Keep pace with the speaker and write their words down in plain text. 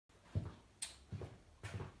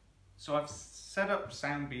So I've set up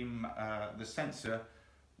Soundbeam, the sensor,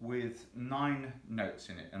 with 9 notes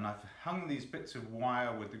in it, and I've hung these bits of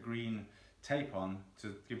wire with the green tape on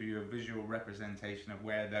to give you a visual representation of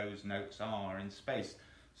where those notes are in space.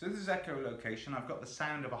 So this is echolocation. I've got the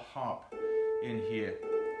sound of a harp in here.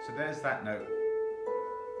 So there's that note.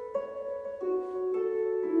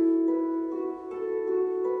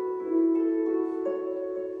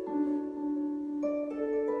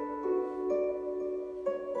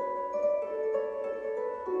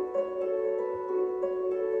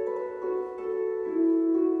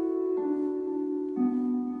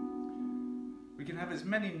 We can have as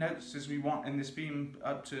many notes as we want in this beam,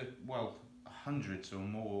 up to, well, hundreds or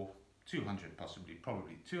more, 200 possibly,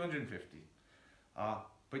 probably 250.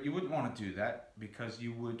 But you wouldn't want to do that because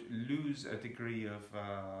you would lose a degree of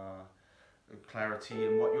clarity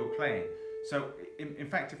in what you're playing. So in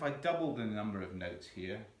fact, if I double the number of notes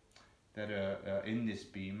here that are in this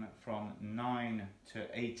beam from 9 to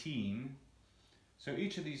 18, so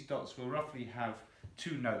each of these dots will roughly have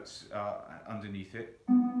 2 notes underneath it.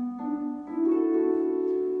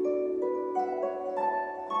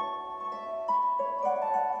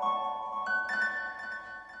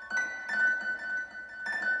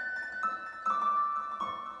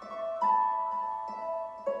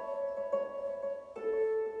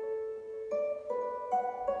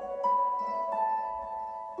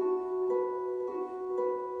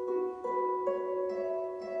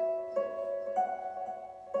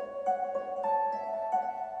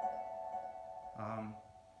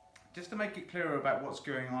 Just to make it clearer about what's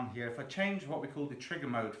going on here, if I change what we call the trigger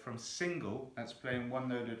mode from single, that's playing 1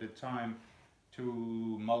 note at a time, to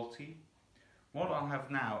multi, what I'll have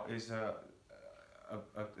now is I'll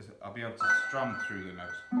be able to strum through the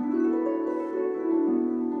notes.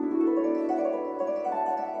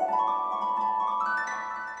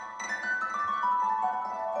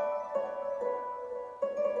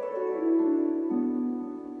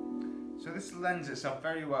 So this lends itself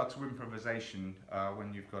very well to improvisation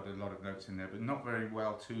when you've got a lot of notes in there, but not very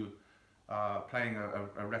well to playing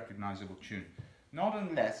a recognisable tune. Not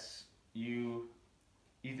unless you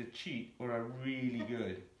either cheat or are really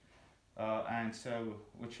good. And so,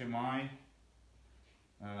 which am I?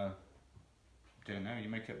 Don't know, you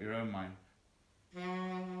make up your own mind.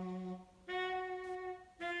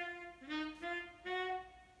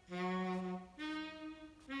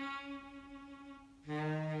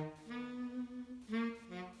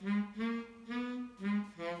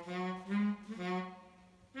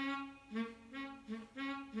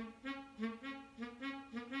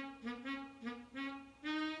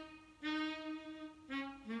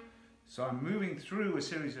 So I'm moving through a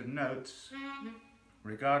series of notes,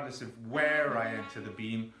 regardless of where I enter the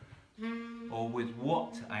beam, or with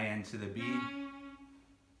what I enter the beam.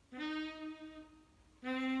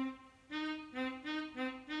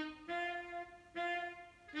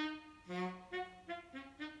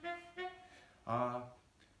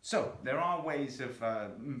 So there are ways of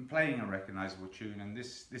playing a recognizable tune, and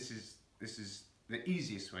this is the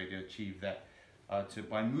easiest way to achieve that,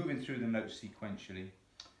 by moving through the notes sequentially.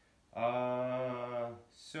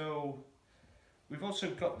 So we've also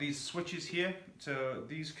got these switches here, so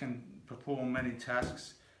these can perform many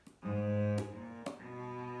tasks. I've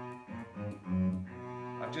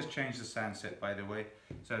just changed the sound set, by the way,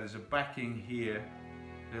 so there's a backing here,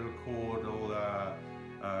 little chord, all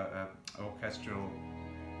orchestral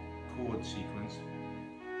chord sequence.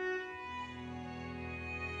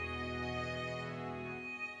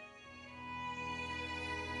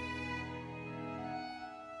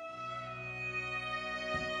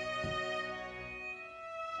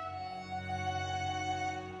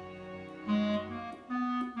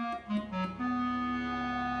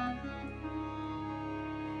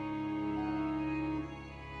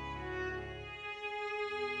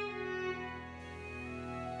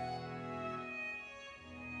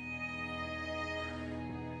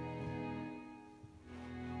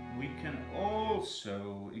 We can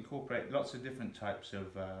also incorporate lots of different types of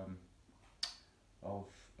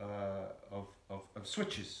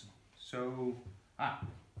switches. So,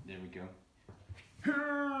 there we go.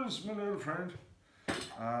 Here's my little friend.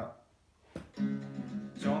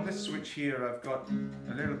 So on this switch here, I've got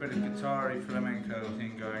a little bit of guitar-y flamenco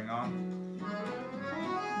thing going on.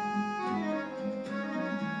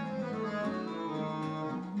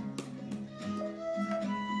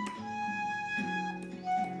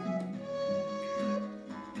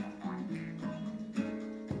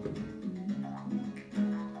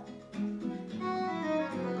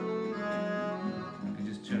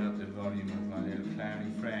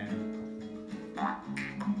 friend.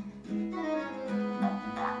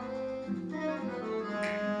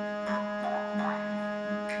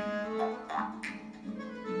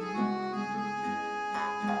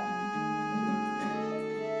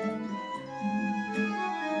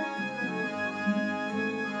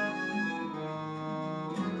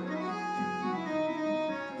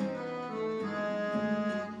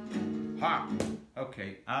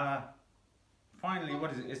 Okay. Finally,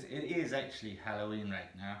 what is it? It is actually Halloween right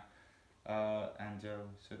now.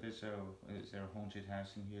 So is there a haunted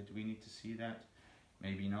house in here? Do we need to see that?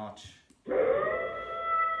 Maybe not.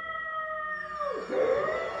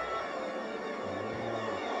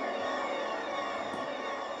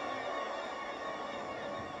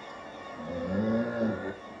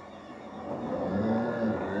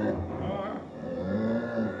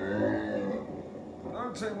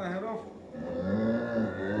 Don't take my head off.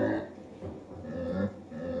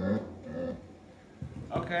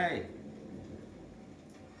 Okay.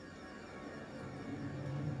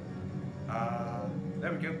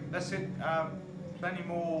 There we go. That's it. Plenty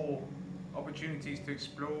more opportunities to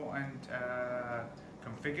explore and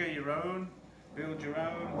configure your own, build your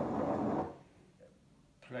own,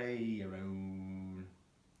 play your own.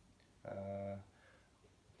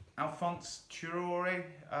 Alphonse Turore,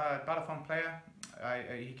 balafon player.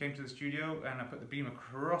 He came to the studio and I put the beam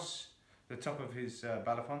across the top of his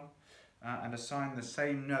balafon and assigned the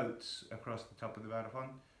same notes across the top of the balafon.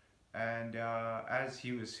 And as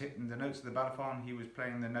he was hitting the notes of the balafon, he was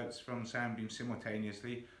playing the notes from Soundbeam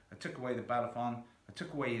simultaneously. I took away the balafon, I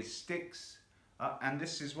took away his sticks, and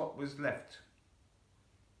this is what was left.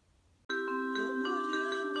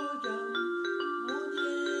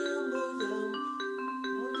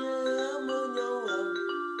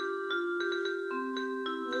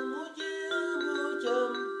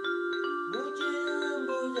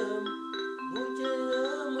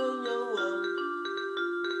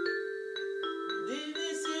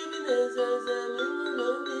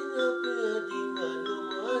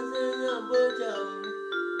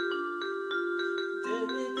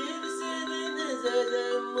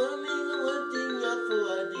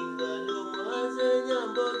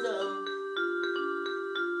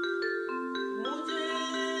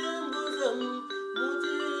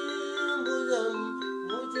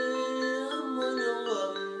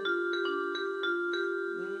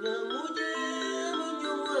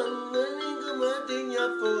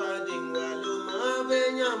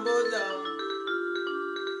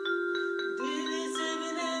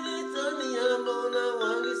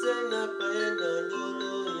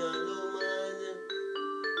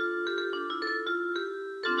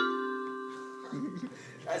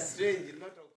 That's strange.